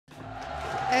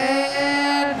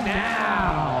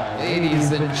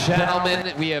Ladies and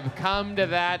gentlemen, we have come to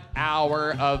that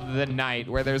hour of the night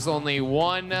where there's only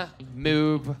one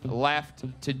move left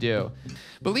to do.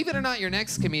 Believe it or not, your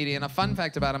next comedian, a fun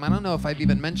fact about him, I don't know if I've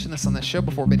even mentioned this on the show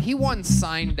before, but he once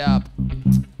signed up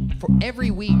for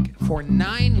every week for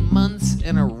 9 months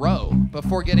in a row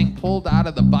before getting pulled out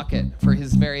of the bucket for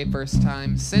his very first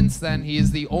time. Since then, he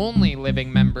is the only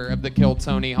living member of the Kill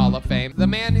Tony Hall of Fame, the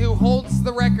man who holds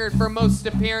the record for most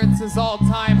appearances all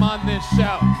time on this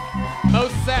show.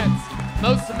 Most sets,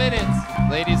 most minutes.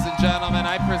 Ladies and gentlemen,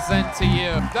 I present to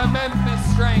you the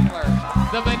Memphis Strangler,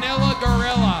 the Vanilla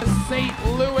Gorilla, the St.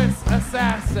 Louis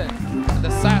Assassin, the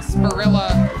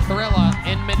Sarsaparilla Thrilla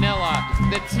in Manila,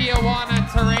 the Tijuana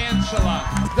Tarantula,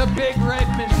 the Big Red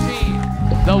Machine,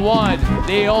 the one,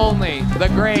 the only, the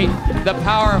great, the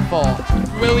powerful,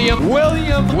 William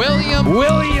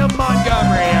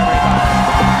Montgomery, everybody.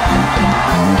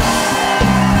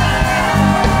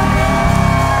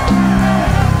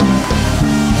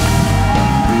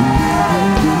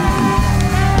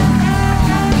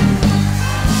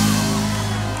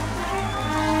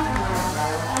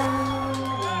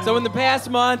 So in the past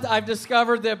month, I've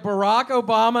discovered that Barack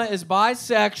Obama is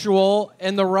bisexual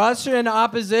and the Russian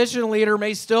opposition leader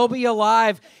may still be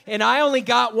alive, and I only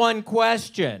got one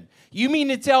question. You mean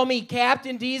to tell me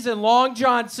Captain D's and Long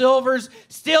John Silver's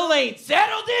still ain't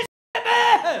settled this shit,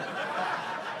 man?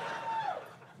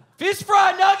 Fish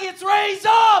fry nuggets, raise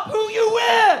up! Who you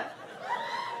with?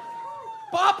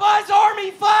 Popeye's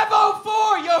Army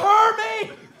 504, you heard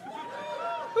me?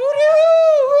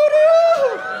 Hoo-doo,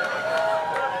 hoo-doo!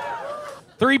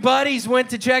 3 buddies went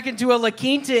to check into a La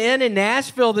Quinta Inn in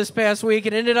Nashville this past week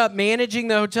and ended up managing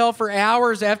the hotel for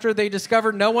hours after they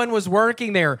discovered no one was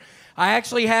working there. I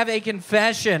actually have a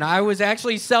confession. I was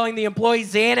actually selling the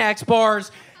employees Xanax bars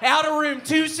out of room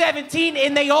 217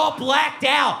 and they all blacked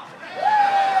out.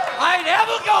 I ain't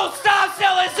ever gonna stop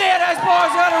selling Xanax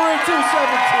bars out of room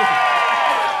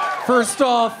 217. First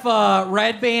off,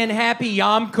 Red Band, happy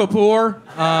Yom Kippur.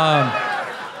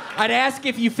 I'd ask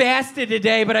if you fasted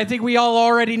today, but I think we all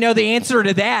already know the answer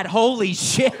to that. Holy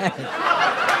shit.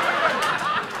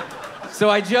 So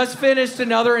I just finished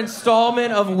another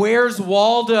installment of Where's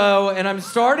Waldo, and I'm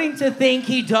starting to think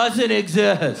he doesn't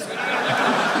exist.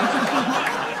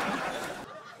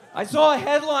 I saw a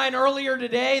headline earlier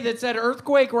today that said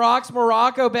earthquake rocks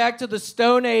Morocco back to the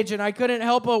Stone Age, and I couldn't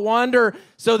help but wonder,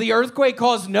 so the earthquake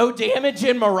caused no damage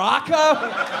in Morocco?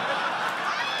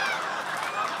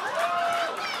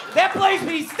 That place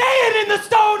be staying in the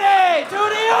Stone Age!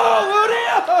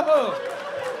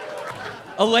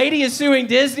 A lady is suing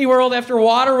Disney World after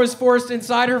water was forced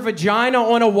inside her vagina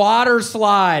on a water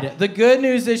slide. The good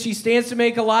news is she stands to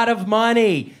make a lot of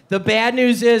money. The bad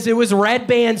news is it was Red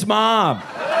Band's mom.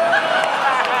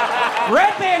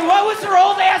 Red Band, what was her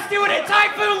old ass doing at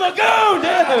Typhoon Lagoon,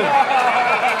 dude?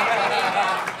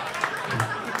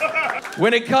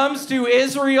 When it comes to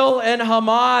Israel and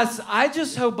Hamas, I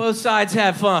just hope both sides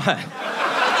have fun.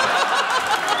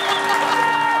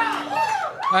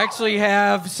 I actually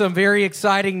have some very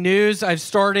exciting news. I've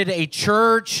started a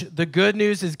church. The good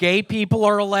news is gay people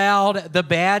are allowed. The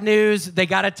bad news, they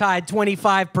got it tied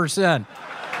 25%.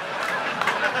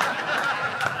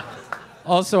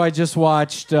 Also, I just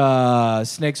watched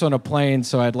Snakes on a Plane,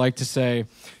 so I'd like to say,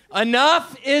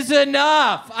 enough is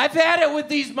enough. I've had it with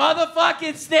these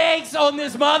motherfucking snakes on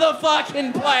this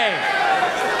motherfucking plane.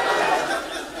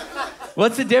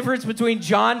 What's the difference between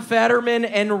John Fetterman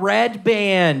and Red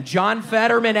Band? John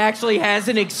Fetterman actually has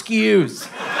an excuse.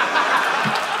 He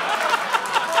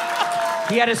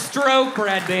had a stroke,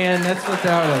 Red Band. That's what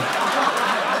that was.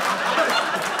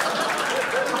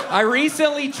 I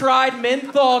recently tried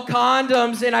menthol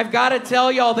condoms, and I've got to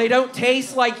tell y'all, they don't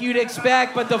taste like you'd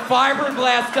expect, but the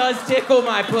fiberglass does tickle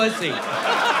my pussy.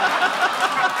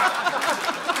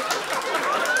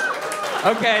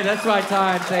 Okay, that's my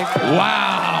time. Thank you.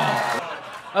 Wow.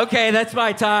 Okay, that's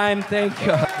my time. Thank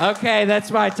you. Okay, that's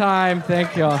my time.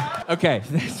 Thank you. Okay,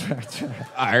 that's my time.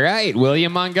 All right,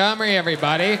 William Montgomery,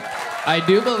 everybody. I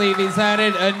do believe he's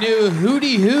added a new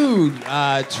hootie hoo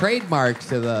trademark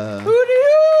to the...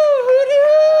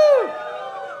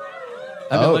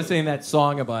 I've been listening to that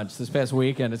song a bunch this past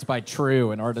weekend. It's by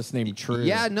True, an artist named True.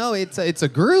 Yeah, no, it's a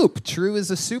group. True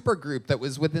is a super group that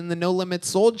was within the No Limit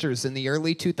Soldiers in the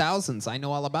early 2000s. I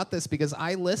know all about this because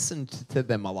I listened to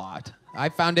them a lot. I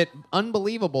found it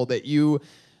unbelievable that you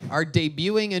are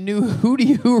debuting a new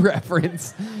Hootie Hoo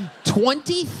reference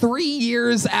 23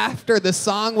 years after the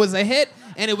song was a hit,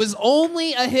 and it was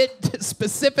only a hit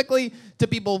specifically to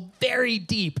people very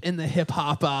deep in the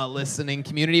hip-hop listening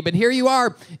community. But here you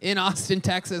are in Austin,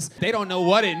 Texas. They don't know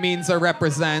what it means or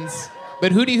represents.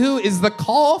 But Hootie Hoo is the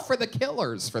call for the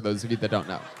killers, for those of you that don't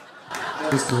know.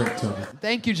 That's correct, Tony.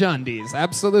 Thank you, John Dees.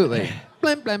 Absolutely.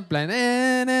 Blam, blam, blam,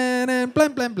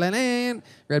 blam, blam, blam.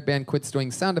 Red Band quits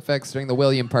doing sound effects during the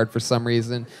William part for some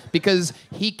reason, because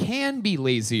he can be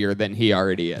lazier than he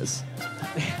already is.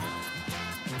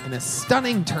 In a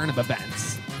stunning turn of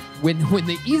events, when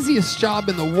the easiest job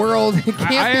in the world can't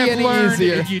be any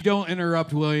easier. You don't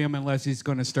interrupt William unless he's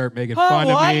going to start making fun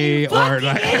of me or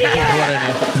like.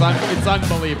 It's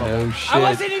unbelievable. Oh, shit. I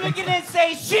wasn't even gonna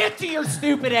say shit to your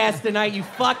stupid ass tonight, you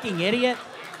fucking idiot.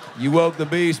 You woke the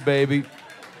beast, baby.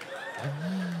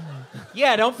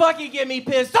 Yeah, don't fucking get me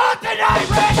pissed off tonight,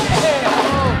 Red.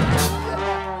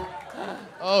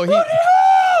 Oh, he.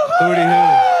 Hootie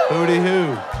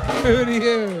hoo. Hootie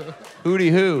hoo.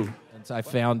 Hootie hoo. I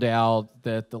found out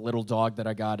that the little dog that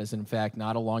I got is in fact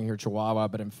not a long-haired Chihuahua,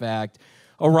 but in fact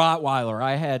a Rottweiler.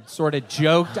 I had sort of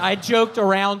joked. I joked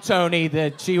around Tony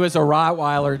that she was a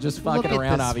Rottweiler, just fucking Look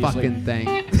around. at this obviously. fucking thing.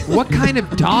 What kind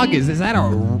of dog is that? A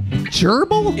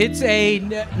gerbil? It's a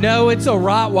no. It's a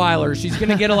Rottweiler. She's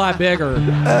gonna get a lot bigger.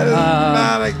 That is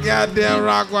not a goddamn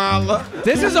Rottweiler.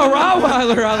 This is a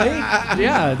Rottweiler, Ali.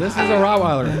 Yeah, this is a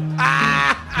Rottweiler.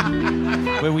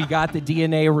 When we got the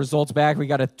DNA results back, we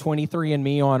got a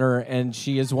 23andMe on her, and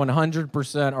she is 100%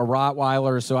 a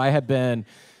Rottweiler. So I have been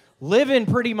living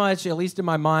pretty much, at least in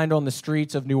my mind, on the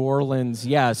streets of New Orleans,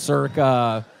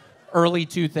 circa early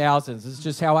 2000s. It's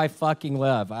just how I fucking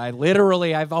live.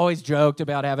 I've always joked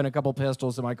about having a couple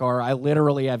pistols in my car. I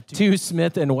literally have 2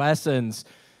 Smith & Wessons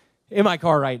in my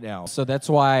car right now. So that's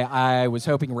why I was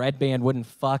hoping Red Band wouldn't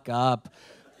fuck up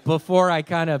before I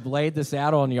kind of laid this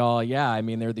out on y'all. Yeah, I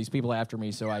mean, there are these people after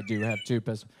me, so I do have 2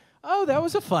 pistols. Oh, that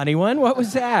was a funny one. What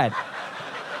was that?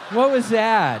 What was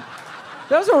that?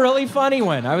 That was a really funny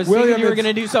one. I was thinking you were going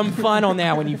to do something fun on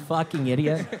that one, you fucking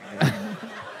idiot.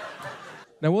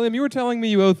 Now, William, you were telling me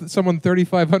you owe someone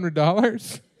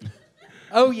 $3,500?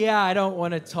 Oh, yeah, I don't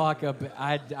want to talk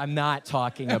about... I'm not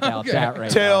talking about that right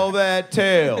Tell now. that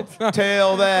tale.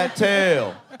 Tell that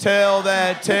tale. Tell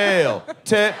that tale.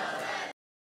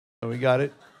 We got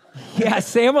it? Yeah,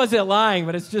 Sam wasn't lying,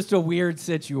 but it's just a weird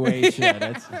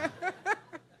situation.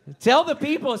 Tell the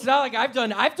people, it's not like I've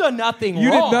done nothing wrong. You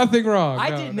did nothing wrong.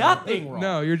 I did nothing wrong.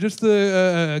 No, you're just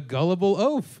a gullible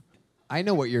oaf. I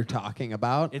know what you're talking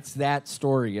about. It's that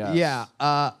story, yes.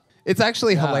 Yeah. It's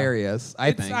actually hilarious,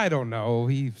 I think. I don't know.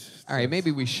 All right,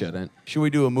 maybe we shouldn't. Should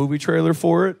we do a movie trailer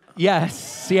for it?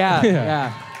 Yes,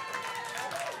 yeah.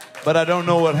 But I don't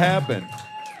know what happened.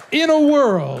 In a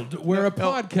world where a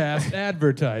podcast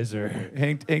advertiser...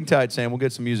 Hang tight, Sam. We'll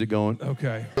get some music going.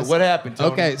 Okay. What happened,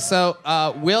 Tony? Okay, so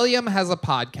William has a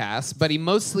podcast, but he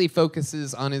mostly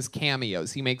focuses on his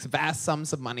cameos. He makes vast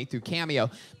sums of money through Cameo,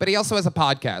 but he also has a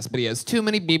podcast, but he has too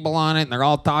many people on it, and they're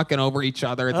all talking over each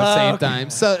other at the same time.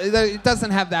 So it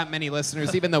doesn't have that many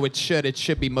listeners, even though it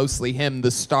should be mostly him,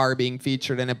 the star, being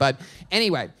featured in it. But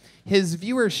anyway, his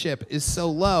viewership is so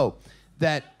low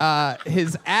that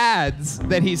his ads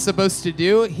that he's supposed to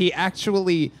do, he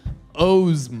actually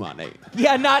owes money.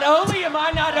 Yeah, not only am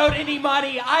I not owed any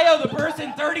money, I owe the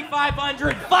person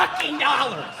 $3,500 fucking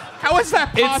dollars. How is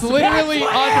that possible? It's literally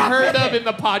unheard of in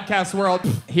the podcast world.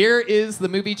 Here is the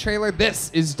movie trailer.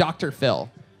 This is Dr. Phil.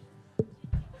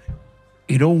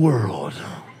 In a world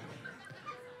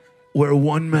where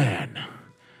one man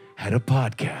had a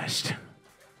podcast.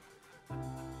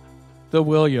 The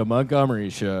William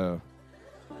Montgomery Show.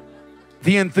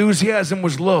 The enthusiasm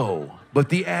was low, but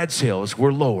the ad sales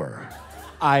were lower.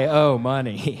 I owe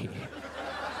money.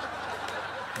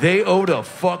 They owed a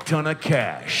fuck ton of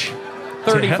cash.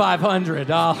 $3,500.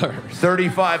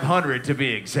 $3,500 to be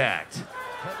exact.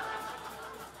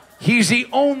 He's the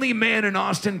only man in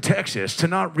Austin, Texas to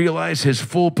not realize his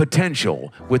full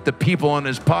potential, with the people on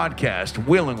his podcast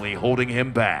willingly holding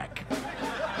him back.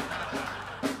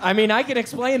 I mean, I can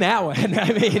explain that one.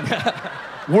 I mean...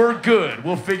 We're good.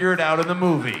 We'll figure it out in the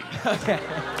movie. Okay.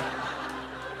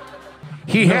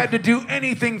 He had to do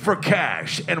anything for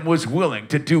cash and was willing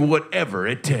to do whatever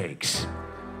it takes.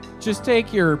 Just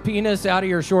take your penis out of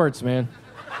your shorts, man.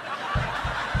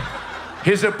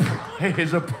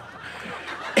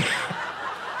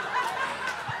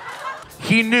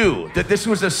 He knew that this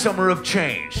was a summer of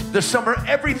change. The summer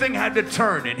everything had to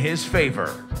turn in his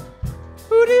favor.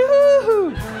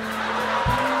 Hootie-hoo-hoo.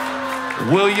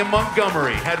 William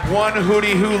Montgomery had one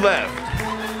hootie hoo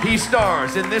left. He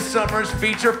stars in this summer's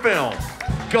feature film,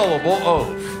 Gullible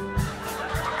Oaf.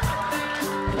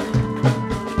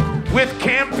 With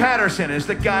Cam Patterson as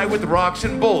the guy with rocks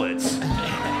and bullets.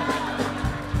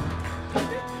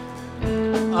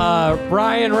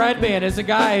 Brian Redband is a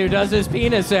guy who does his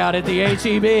penis out at the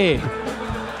HEB.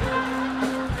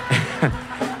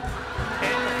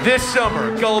 This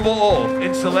summer, Gullible Ulf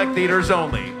in select theaters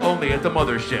only. Only at the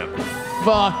Mothership.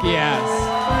 Fuck yes.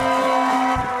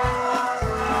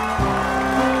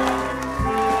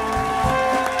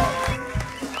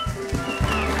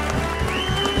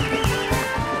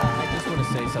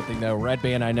 Something though, Red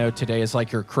Band, I know today is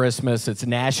like your Christmas. It's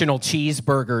National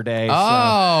Cheeseburger Day. Oh,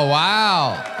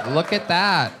 wow. Look at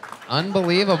that.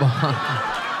 Unbelievable.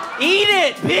 Eat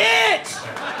it, bitch!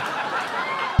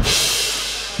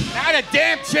 Not a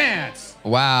damn chance.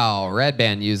 Wow, Red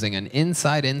Band using an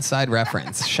inside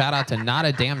reference. Shout out to Not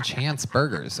a Damn Chance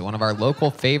Burgers, one of our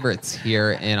local favorites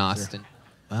here in Austin.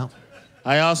 Well,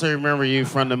 I also remember you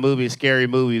from the movie Scary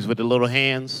Movies with the little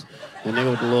hands. The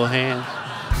nigga with the little hands.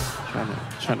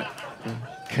 Trying to.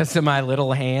 Because of my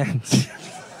little hands. Is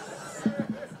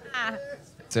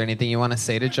there anything you want to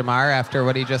say to Jamar after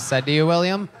what he just said to you,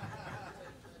 William?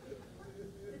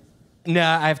 No,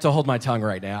 I have to hold my tongue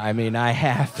right now. I mean, I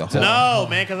have to. No,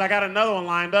 man, because I got another one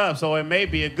lined up, so it may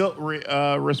be a good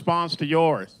response to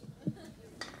yours.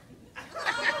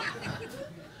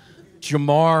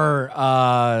 Jamar,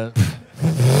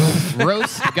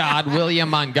 Roast God William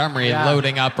Montgomery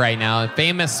loading up right now,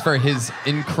 famous for his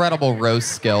incredible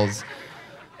roast skills.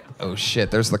 Oh shit,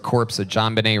 there's the corpse of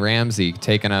John Benet Ramsey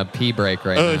taking a pee break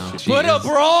right now. put a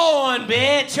bra on,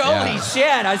 bitch. Holy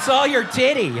shit, I saw your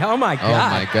titty. Oh my God. Oh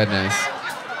my goodness.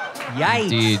 Yikes.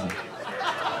 Indeed.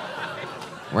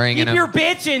 Keep your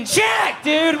bitch in check,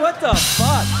 dude. What the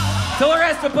fuck? Tell her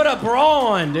has to put a bra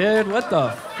on, dude. What the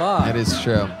fuck? That is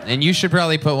true. And you should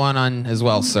probably put one on as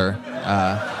well, sir.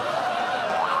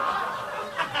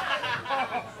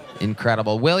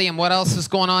 Incredible. William, what else is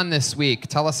going on this week?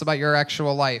 Tell us about your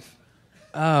actual life.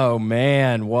 Oh,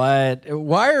 man, what?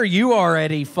 Why are you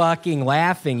already fucking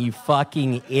laughing, you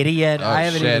fucking idiot? Oh, I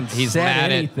haven't even He's said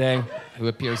mad anything. At who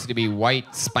appears to be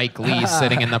white Spike Lee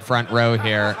sitting in the front row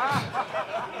here.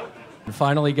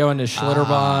 Finally going to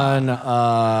Schlitterbahn.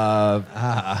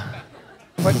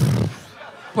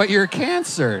 But you're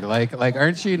cancer. Like,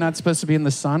 aren't you not supposed to be in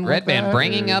the sun? Red like Band that,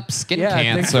 bringing or? up skin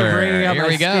Thanks for cancer. bringing up Here my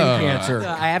we skin go. cancer.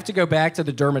 I have to go back to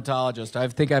the dermatologist. I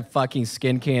think I have fucking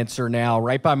skin cancer now,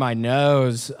 right by my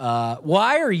nose.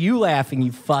 Why are you laughing,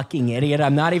 you fucking idiot?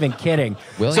 I'm not even kidding.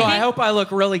 William? So I hope I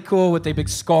look really cool with a big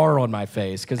scar on my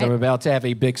face, because I'm about to have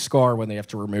a big scar when they have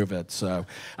to remove it. So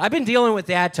I've been dealing with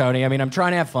that, Tony. I mean, I'm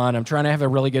trying to have fun. I'm trying to have a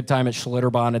really good time at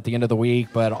Schlitterbahn at the end of the week,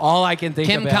 but all I can think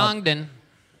Kim about... Congdon.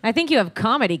 I think you have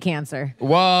comedy cancer.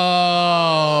 Whoa.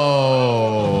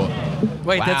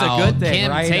 Wait, Wow. that's a good thing, Kim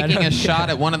right? taking a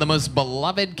shot at one of the most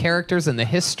beloved characters in the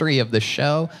history of the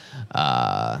show.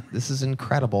 This is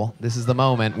incredible. This is the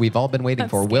moment we've all been waiting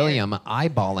for. scary. William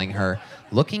eyeballing her,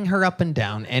 looking her up and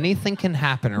down. Anything can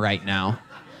happen right now.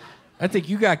 I think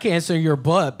you got cancer in your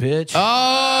butt, bitch.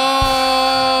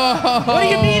 Oh! What do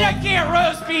you mean I can't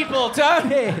roast people,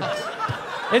 Tony?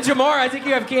 And Jamar, I think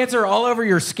you have cancer all over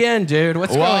your skin, dude.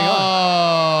 What's going on?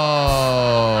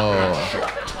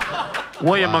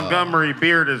 William Montgomery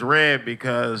beard is red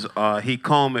because he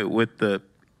combed it with the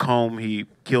comb he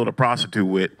killed a prostitute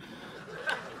with.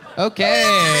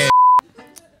 Okay.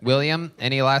 William,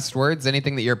 any last words?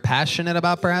 Anything that you're passionate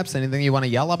about, perhaps? Anything you want to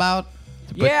yell about?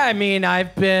 Yeah, I mean,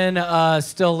 I've been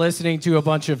still listening to a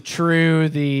bunch of True,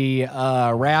 the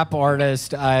rap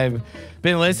artist I've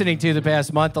been listening to the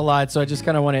past month a lot, so I just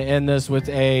kind of want to end this with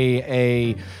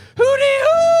a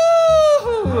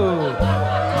hootie-hoo!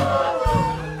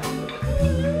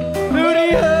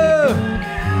 Hootie-hoo!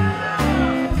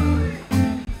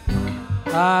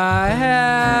 I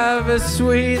have a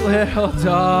sweet little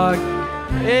dog.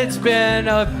 It's been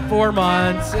 4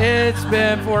 months. It's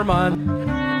been 4 months.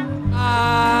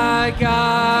 I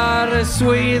got a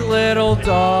sweet little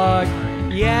dog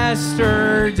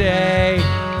yesterday.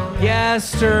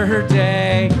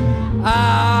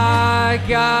 I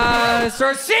got...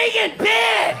 Start singing,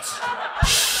 bitch!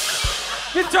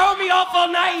 You throw me off all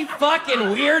night, you fucking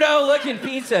weirdo-looking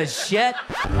piece of shit.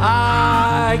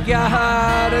 I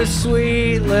got a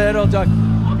sweet little dog.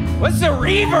 What's the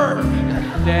reverb?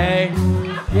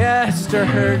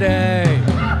 Yesterday.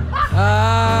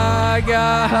 I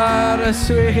got a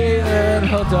sweet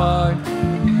little dog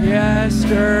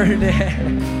yesterday.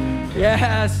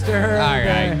 All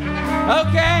right.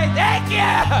 Okay, thank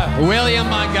you. William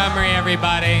Montgomery,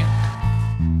 everybody.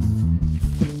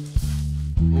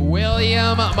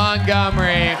 William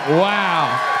Montgomery.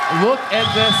 Wow. Look at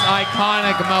this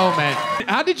iconic moment.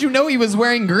 How did you know he was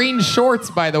wearing green shorts,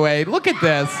 by the way? Look at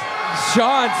this.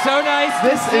 Sean, so nice to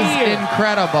This see is you.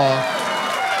 incredible.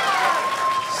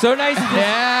 So nice to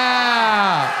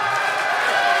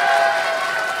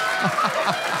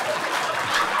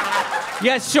Yeah.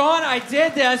 Yes, Sean, I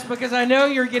did this because I know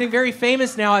you're getting very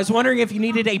famous now. I was wondering if you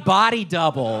needed a body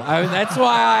double. That's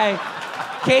why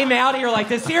I came out here like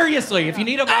this. Seriously, if you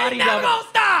need a body double. I never gonna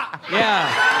stop! Yeah.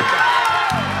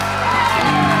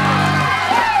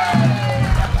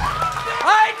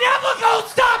 I ain't never gonna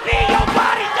stop being your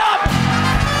body double!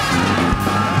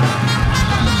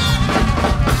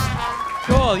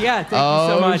 Cool, yeah, thank you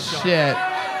so much. Oh, shit.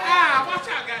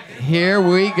 Here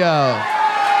we go.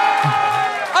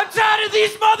 I'm tired of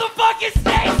these motherfucking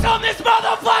snakes on this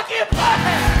motherfucking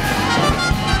planet!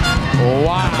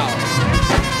 Wow.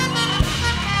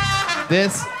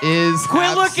 This is...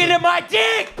 Quit looking at my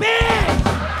dick, bitch!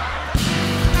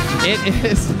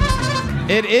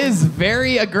 It is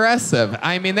very aggressive.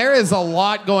 I mean, there is a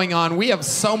lot going on. We have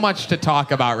so much to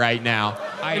talk about right now.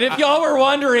 And if y'all were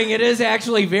wondering, it is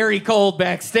actually very cold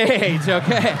backstage,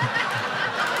 okay?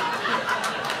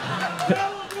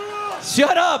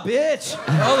 Shut up, bitch!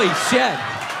 Holy shit.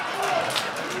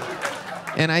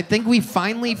 And I think we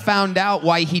finally found out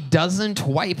why he doesn't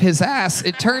wipe his ass.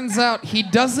 It turns out he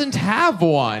doesn't have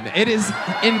one. It is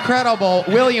incredible.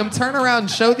 William, turn around,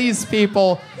 show these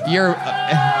people your...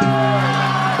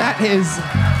 that is...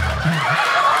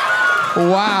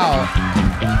 Wow.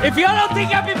 If y'all don't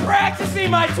think I've been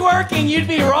practicing my twerking, you'd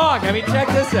be wrong. I mean, check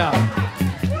this out. Oh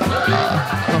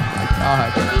my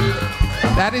God.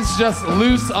 That is just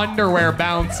loose underwear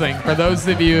bouncing. For those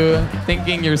of you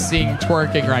thinking you're seeing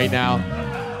twerking right now,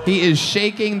 he is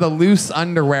shaking the loose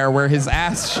underwear where his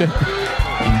ass should be.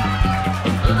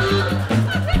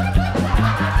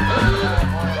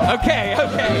 Okay.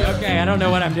 I don't know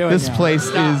what I'm doing. This now. place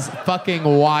is fucking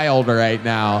wild right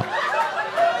now.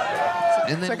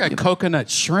 And It's then, like a coconut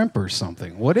shrimp or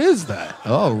something. What is that?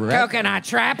 oh, right. Coconut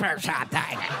trap or something.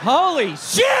 Holy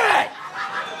shit!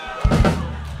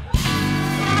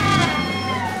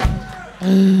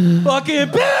 Fucking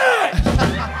bitch!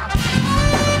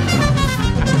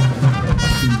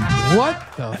 What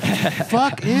the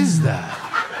fuck is that?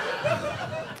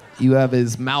 You have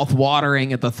his mouth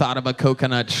watering at the thought of a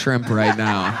coconut shrimp right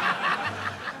now.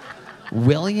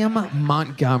 William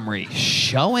Montgomery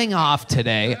showing off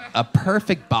today, a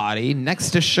perfect body. Next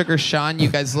to Sugar Sean, you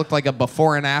guys look like a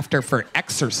before and after for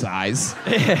exercise.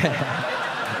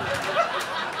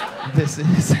 This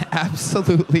is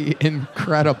absolutely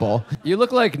incredible. You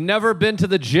look like never been to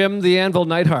the gym, the Anvil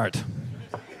Neidhart.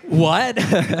 What?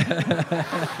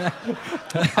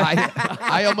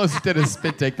 I almost did a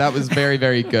spit take. That was very,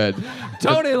 very good.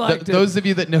 Tony liked it. Those of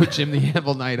you that know Jim the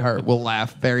Anvil Neidhart will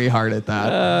laugh very hard at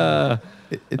that.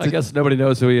 I guess nobody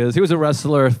knows who he is. He was a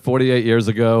wrestler 48 years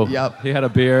ago. Yep. He had a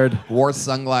beard. Wore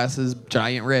sunglasses,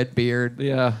 giant red beard.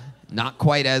 Yeah. Not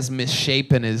quite as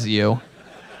misshapen as you.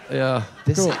 Yeah.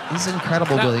 This is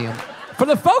incredible, William. For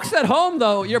the folks at home,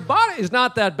 though, your body is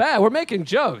not that bad. We're making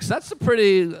jokes. It's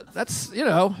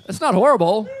not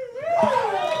horrible.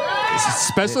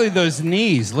 Especially those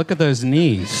knees. Look at those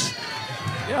knees.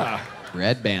 Yeah.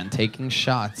 Red Band taking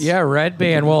shots. Yeah, Red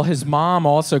Band. Well, his mom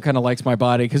also kind of likes my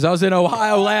body because I was in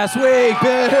Ohio last week,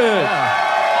 bitch. Yeah.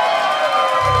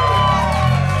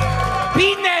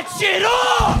 Beating that shit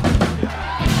up!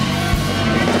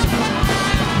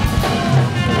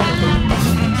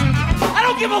 I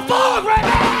don't give a fuck, Red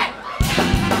Band!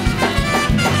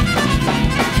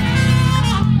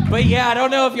 But yeah, I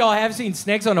don't know if y'all have seen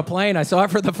Snakes on a Plane. I saw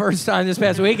it for the first time this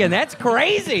past weekend. That's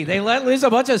crazy. They let loose a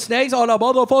bunch of snakes on a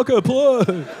motherfucking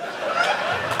plane.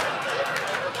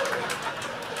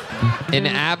 An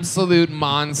absolute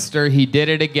monster. He did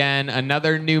it again.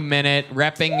 Another new minute.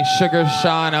 Repping Sugar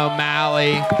Sean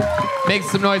O'Malley. Make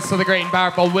some noise for the great and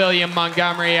powerful William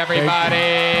Montgomery, everybody.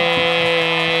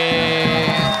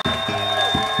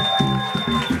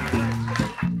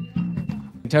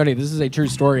 Tony, this is a true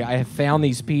story. I have found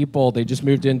these people. They just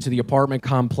moved into the apartment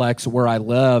complex where I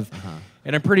live.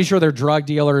 And I'm pretty sure they're drug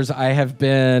dealers. I have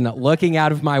been looking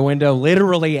out of my window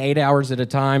literally 8 hours at a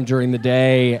time during the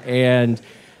day. And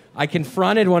I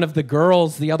confronted one of the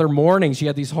girls the other morning. She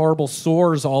had these horrible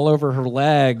sores all over her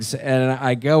legs. And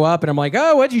I go up and I'm like,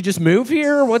 oh, what, you just move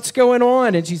here? What's going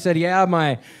on? And she said, yeah,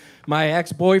 my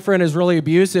ex-boyfriend is really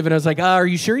abusive. And I was like, are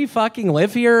you sure you fucking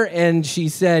live here? And she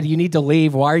said, you need to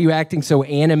leave. Why are you acting so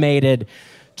animated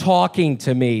talking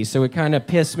to me? So it kind of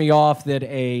pissed me off that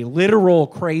a literal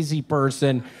crazy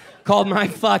person called my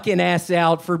fucking ass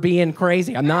out for being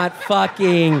crazy. I'm not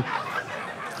fucking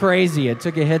crazy. It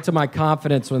took a hit to my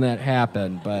confidence when that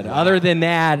happened. But other than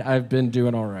that, I've been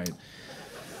doing all right.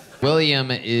 William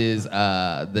is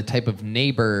the type of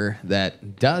neighbor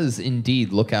that does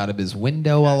indeed look out of his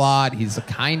window a lot. He's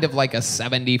kind of like a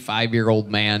 75-year-old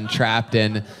man trapped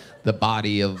in the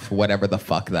body of whatever the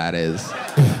fuck that is.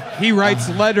 He writes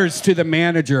letters to the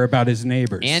manager about his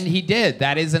neighbors. And he did.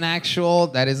 That is an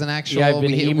actual. Yeah, I've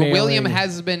been emailing. William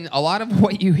has been. A lot of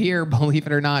what you hear, believe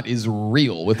it or not, is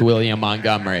real with William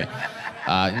Montgomery,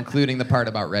 including the part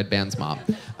about Red Band's mom.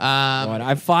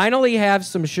 I finally have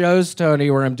some shows, Tony,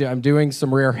 where I'm doing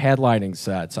some rare headlining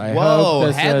sets.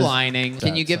 Whoa, headlining!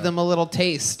 Can you give them a little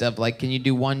taste of like? Can you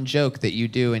do one joke that you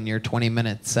do in your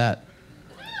 20-minute set?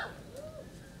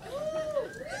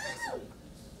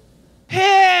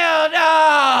 Hell no!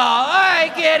 I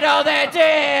ain't getting on that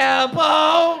damn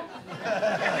boat!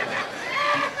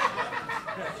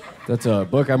 That's a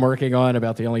book I'm working on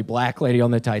about the only black lady on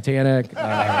the Titanic. See?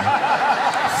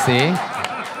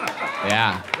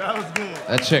 Yeah. That was good.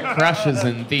 That shit crushes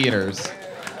in theaters.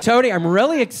 Tony, I'm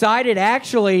really excited,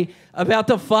 actually, about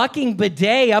the fucking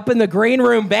bidet up in the green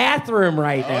room bathroom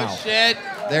right now. Oh, shit.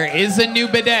 There is a new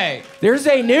bidet. There's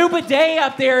a new bidet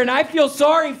up there, and I feel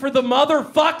sorry for the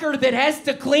motherfucker that has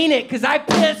to clean it, because I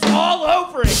piss all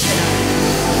over it.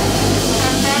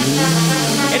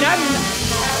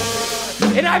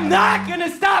 And I'm not gonna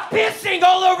stop pissing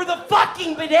all over the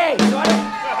fucking bidet. So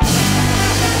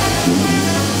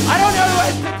I don't know who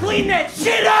has to clean that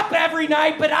shit up every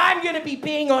night, but I'm gonna be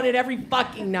peeing on it every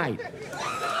fucking night.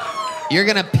 You're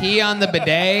gonna pee on the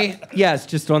bidet? Yes,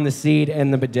 just on the seat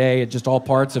and the bidet, just all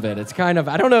parts of it. It's kind of,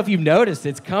 I don't know if you've noticed,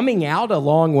 it's coming out a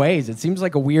long ways. It seems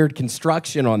like a weird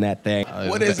construction on that thing.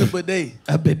 What is a bidet?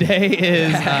 A bidet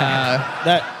is,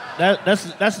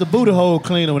 That's the booty hole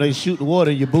cleaner when they shoot the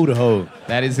water in your booty hole.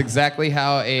 That is exactly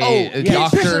how a Keep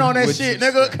doctor pissing on that would shit,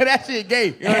 nigga, cause that shit gay.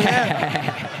 You know what I'm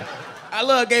saying? I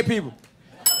love gay people.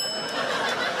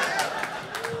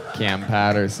 Cam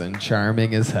Patterson,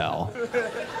 charming as hell.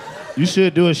 You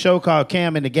should do a show called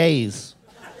Cam and the Gays.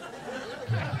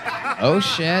 Oh,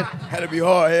 shit. Had to be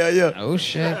hard, hell yeah. Oh,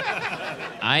 shit.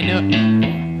 I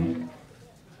know.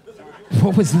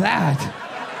 What was that?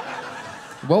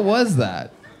 What was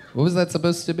that? What was that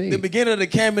supposed to be? The beginning of the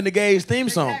Cam and the Gays theme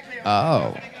song.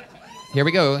 Oh. Here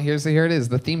we go. Here it is.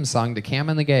 The theme song to Cam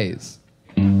and the Gays.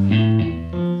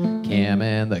 Cam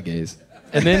and the Gays.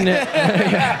 And then,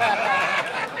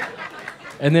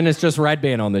 and then it's just Red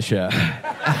Band on the show.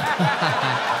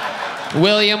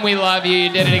 William, we love you. You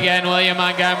did it again. William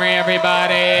Montgomery,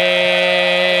 everybody.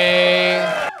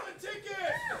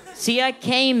 See, I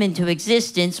came into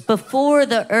existence before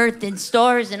the earth and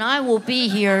stars, and I will be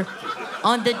here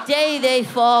on the day they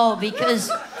fall because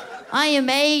I am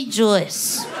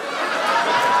ageless.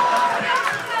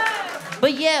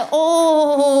 But yet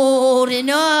old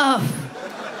enough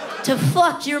to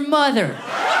fuck your mother.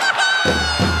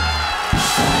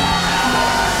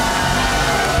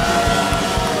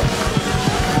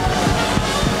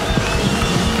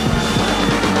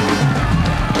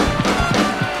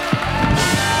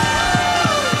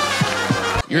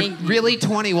 You're really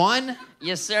 21?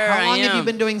 Yes, sir. How long I am. have you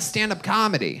been doing stand-up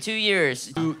comedy? 2 years.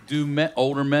 Do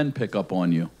older men pick up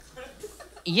on you?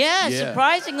 Yeah,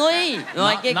 surprisingly.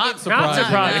 Not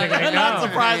surprisingly. Not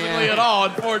surprisingly at all,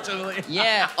 unfortunately.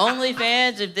 Yeah,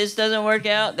 OnlyFans, if this doesn't work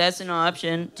out, that's an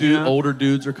option. Older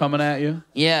dudes are coming at you?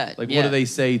 Yeah. Like, what do they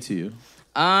say to you?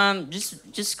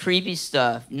 Just creepy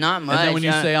stuff. Not much. And then when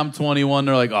you say I'm 21,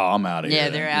 they're like, oh, I'm out of here. Yeah,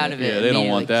 they're out of it. Yeah, they don't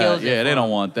want that. Yeah, they don't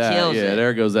want that. Yeah,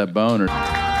 there goes that boner.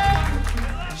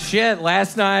 Shit,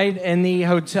 last night in the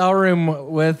hotel room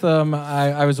with him,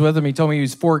 I was with him, he told me he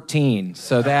was 14.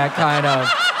 So that kind of,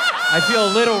 I feel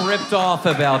a little ripped off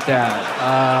about that.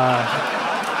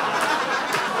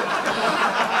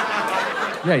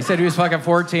 Yeah, he said he was fucking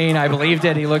 14. I believed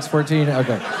it. He looks 14.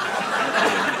 Okay.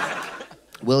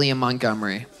 William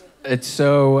Montgomery. It's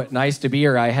so nice to be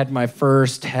here. I had my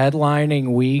first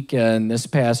headlining weekend this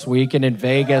past weekend in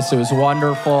Vegas. It was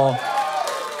wonderful.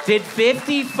 Did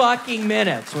 50 fucking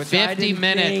minutes. Which 50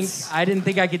 minutes. I didn't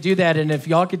think I could do that. And if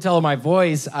y'all could tell my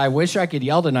voice, I wish I could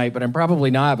yell tonight, but I'm probably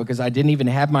not because I didn't even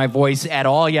have my voice at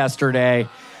all yesterday.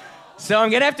 So I'm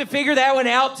going to have to figure that one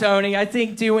out, Tony. I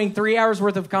think doing 3 hours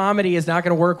worth of comedy is not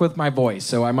going to work with my voice.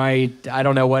 So I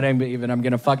don't know what I'm going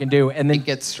to fucking do. And then it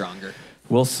gets stronger.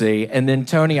 We'll see. And then,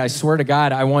 Tony, I swear to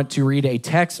God, I want to read a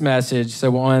text message.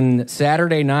 So on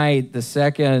Saturday night,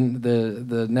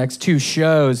 the next two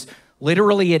shows,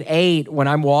 literally at 8, when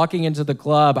I'm walking into the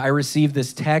club, I received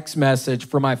this text message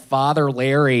from my father,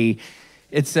 Larry.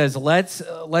 It says, let's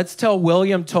tell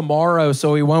William tomorrow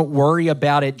so he won't worry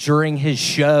about it during his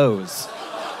shows.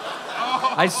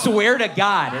 I swear to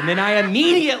God. And then I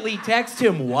immediately text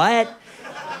him, what?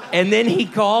 And then he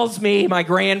calls me, my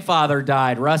grandfather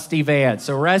died, Rusty Vance.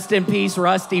 So rest in peace,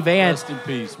 Rusty Vance. Rest in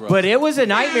peace, Rusty. But it was a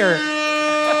nightmare.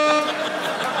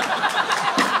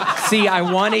 See, I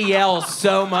want to yell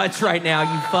so much right now,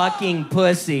 you fucking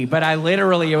pussy, but it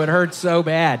would hurt so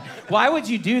bad. Why would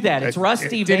you do that? It's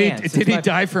Rusty Vance. Did he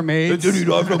die from AIDS? Did he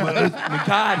die from AIDS?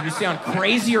 God, you sound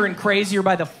crazier and crazier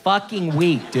by the fucking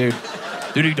week, dude.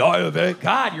 Did he die of it?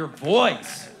 God, your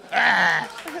voice.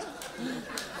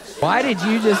 Why did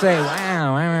you just say,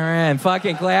 wow, and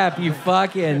fucking clap, you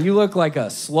look like a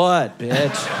slut,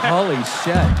 bitch. Holy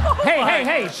shit.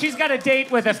 Hey, she's got a date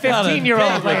with a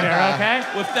 15-year-old later, okay?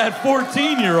 With that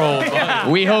 14-year-old. Yeah.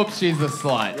 We hope she's a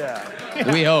slut.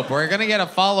 Yeah. We hope. We're gonna get a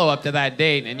follow-up to that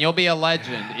date, and you'll be a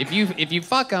legend. If you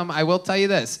fuck him, I will tell you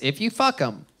this. If you fuck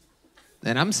him,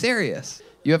 then I'm serious.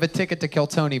 You have a ticket to kill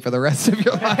Tony for the rest of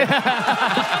your life.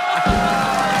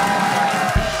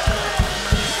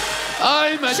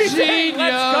 I'm a genius.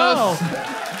 Let's go.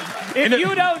 If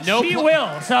you don't, she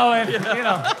will. So,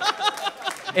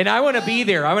 And I want to be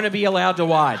there. I want to be allowed to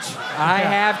watch.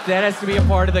 That has to be a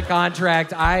part of the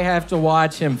contract. I have to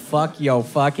watch him fuck your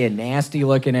fucking nasty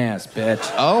looking ass,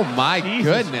 bitch. Oh my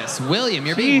goodness, William,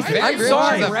 you're being very I'm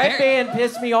sorry, Red Band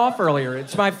pissed me off earlier.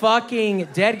 It's my fucking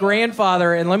dead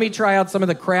grandfather, and let me try out some of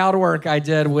the crowd work I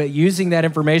did with using that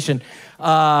information.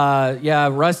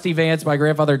 Rusty Vance, my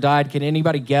grandfather died. Can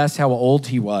anybody guess how old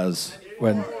he was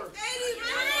when?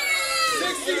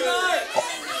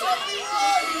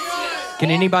 Can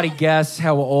anybody guess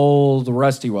how old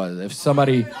Rusty was? If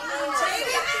somebody...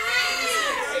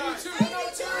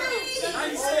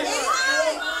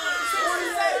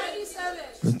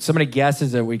 Somebody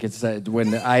guesses it, we could say,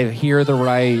 when I hear the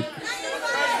right...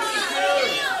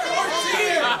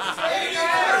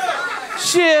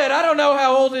 Shit, I don't know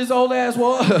how old his old ass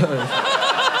was.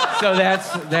 So that's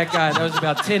that guy. That was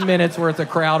about 10 minutes worth of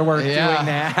crowd work doing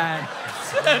that.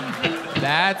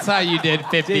 That's how you did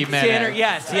 50 minutes.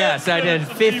 Yes, I did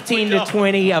 15 to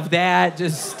 20 of that,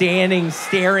 just standing,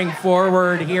 staring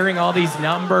forward, hearing all these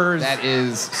numbers. That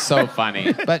is so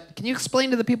funny. But can you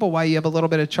explain to the people why you have a little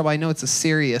bit of trouble? I know it's a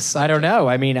serious subject. I don't know.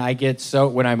 I mean, I get so,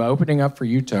 when I'm opening up for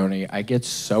you, Tony, I get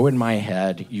so in my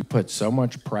head. You put so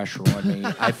much pressure on me.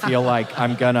 I feel like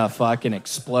I'm gonna fucking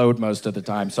explode most of the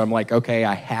time. So I'm like, okay,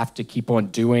 I have to keep on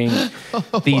doing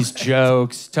these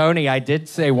jokes. Tony, I did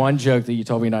say one joke that you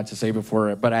told me not to say before,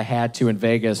 but I had to in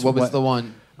Vegas. What was the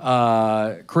one?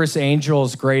 Chris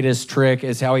Angel's greatest trick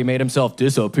is how he made himself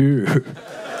disappear.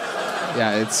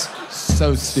 Yeah, it's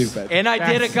so stupid. And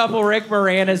I did a couple Rick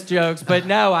Moranis jokes, but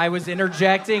no, I was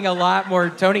interjecting a lot more.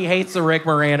 Tony hates the Rick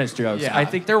Moranis jokes. Yeah. I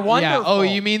think they're wonderful. Yeah. Oh,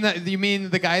 you mean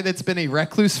the guy that's been a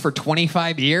recluse for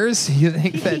 25 years? You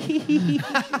think that?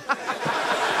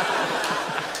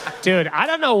 Dude, I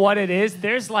don't know what it is.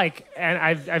 There's like, and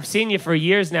I've seen you for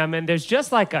years now, man. There's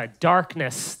just like a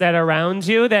darkness that around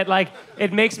you that like,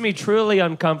 it makes me truly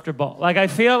uncomfortable. Like, I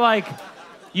feel like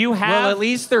you have... Well, at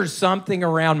least there's something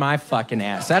around my fucking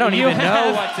ass. I don't even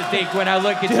know what to think when I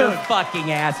look at your fucking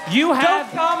ass. You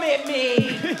have... Don't come at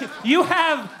me! You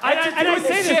have... I've been doing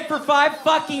this shit for 5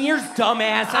 fucking years,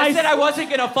 dumbass. I said I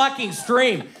wasn't gonna fucking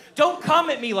stream. Don't come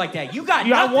at me like that. You got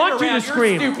nothing around your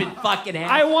stupid fucking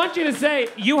ass. I want you to say,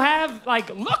 you have, like,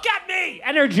 look at me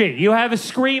energy. You have a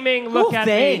screaming, look at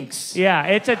thanks. me. Yeah,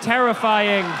 it's a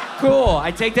terrifying... Cool,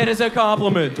 I take that as a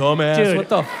compliment, dumbass. Dude, what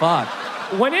the fuck?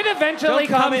 When it eventually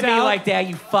Don't come comes at me out... like that,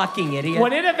 you fucking idiot.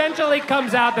 When it eventually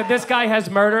comes out that this guy has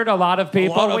murdered a lot of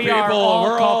people, we're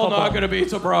all not going to be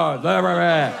surprised.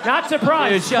 Not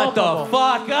surprised. Dude, shut the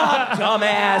fuck up,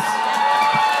 dumbass.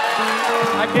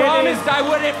 I promised I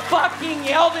wouldn't fucking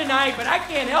yell tonight, but I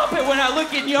can't help it when I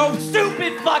look in your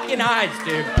stupid fucking eyes,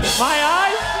 dude. My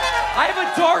eyes? I have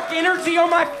a dark energy on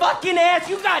my fucking ass.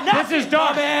 You got nothing, This is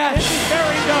dark. dumbass. This is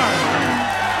very dark.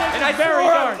 And I very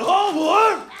dark. Oh,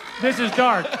 what? This is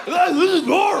dark. This is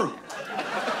dark.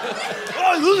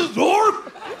 This is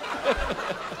dark.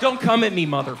 Don't come at me,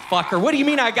 motherfucker. What do you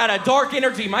mean I got a dark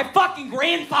energy? My fucking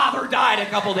grandfather died a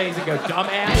couple days ago,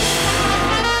 dumbass.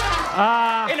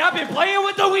 And I've been playing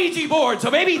with the Ouija board,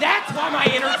 so maybe that's why my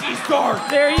energy's dark.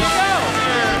 There you go. I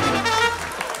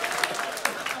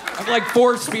have like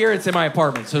 4 spirits in my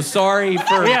apartment, so sorry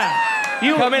for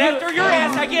coming after your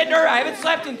ass. I get nervous. I haven't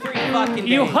slept in 3 fucking days.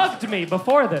 You hugged me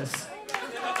before this.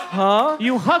 Huh?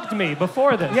 You hugged me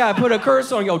before this. Yeah, I put a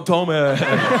curse on you, dumbass.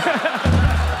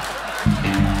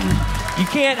 You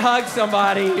can't hug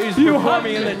somebody who's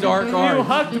performing in the dark arts. You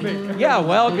hugged me. Yeah,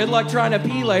 well, good luck trying to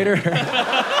pee later.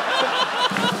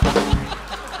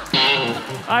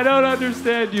 I don't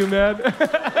understand you, man.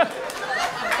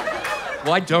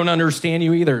 Well, I don't understand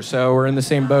you either, so we're in the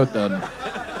same boat then.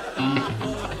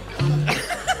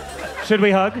 Should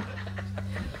we hug?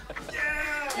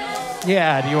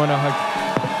 Yeah, do you want to hug?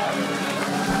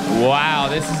 Wow,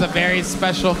 this is a very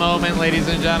special moment, ladies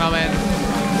and gentlemen.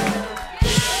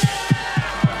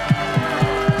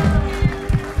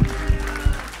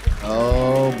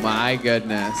 my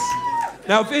goodness.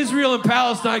 Now, if Israel and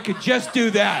Palestine could just do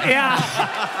that. Yeah.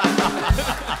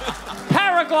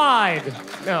 Paraglide.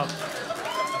 No.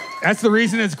 That's the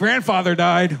reason his grandfather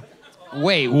died.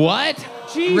 Wait, what?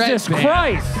 Jesus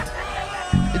Christ.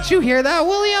 Did you hear that,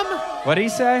 William? What did he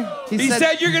say? He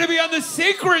said you're going to be on the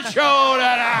secret show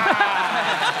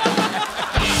tonight.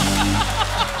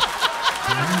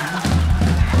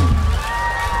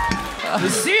 The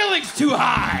ceiling's too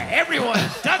high. Everyone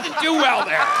doesn't do well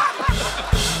there.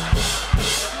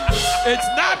 It's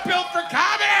not built for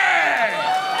comedy.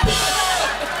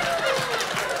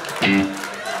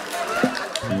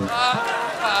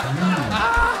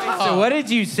 So what did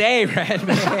you say, Red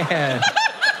Man?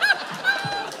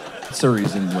 That's the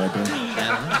reason, Red.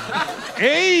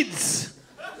 AIDS.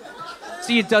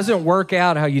 See, it doesn't work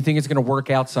out how you think it's going to work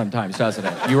out sometimes, doesn't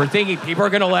it? You were thinking people are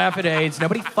going to laugh at AIDS.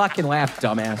 Nobody fucking laughed,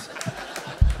 dumbass.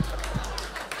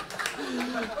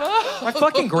 My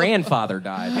fucking grandfather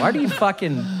died. Why do you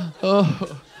fucking...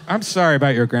 I'm sorry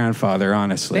about your grandfather,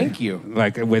 honestly. Thank you.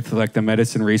 Like with like the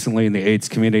medicine recently in the AIDS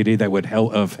community that would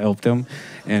have helped him,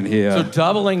 and he. So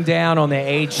doubling down on the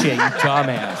AIDS shit, you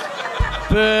dumbass.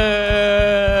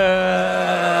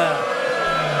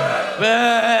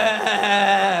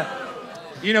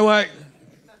 You know what?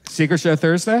 Secret Show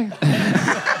Thursday.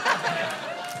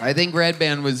 I think Red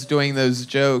Band was doing those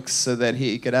jokes so that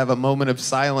he could have a moment of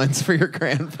silence for your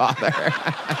grandfather.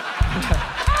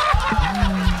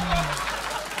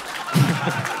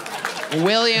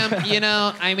 William, you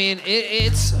know, I mean,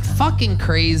 it's fucking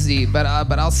crazy, but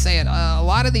I'll say it. A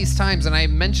lot of these times, and I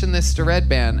mentioned this to Red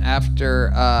Band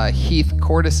after Heath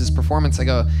Cortis's performance, I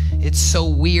go, it's so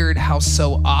weird how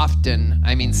so often,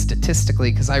 I mean,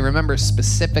 statistically, because I remember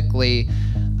specifically,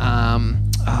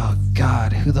 oh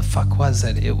God, who the fuck was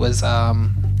it? It was,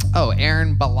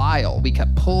 Aaron Belial. We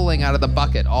kept pulling out of the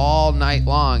bucket all night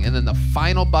long. And then the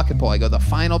final bucket pull, I go, the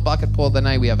final bucket pull of the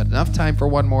night, we have enough time for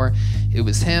one more. It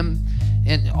was him.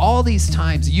 And all these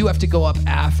times, you have to go up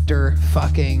after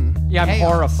fucking Yeah, I'm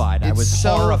chaos. horrified. I was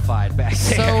so, horrified back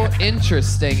there. So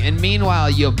interesting. And meanwhile,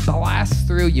 you blast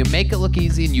through, you make it look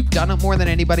easy, and you've done it more than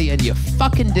anybody, and you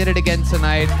fucking did it again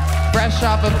tonight. Fresh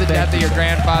off of the death of your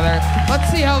grandfather. Let's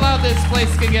see how loud this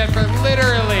place can get for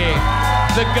literally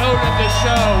the goat of the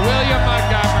show, William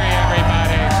Montgomery.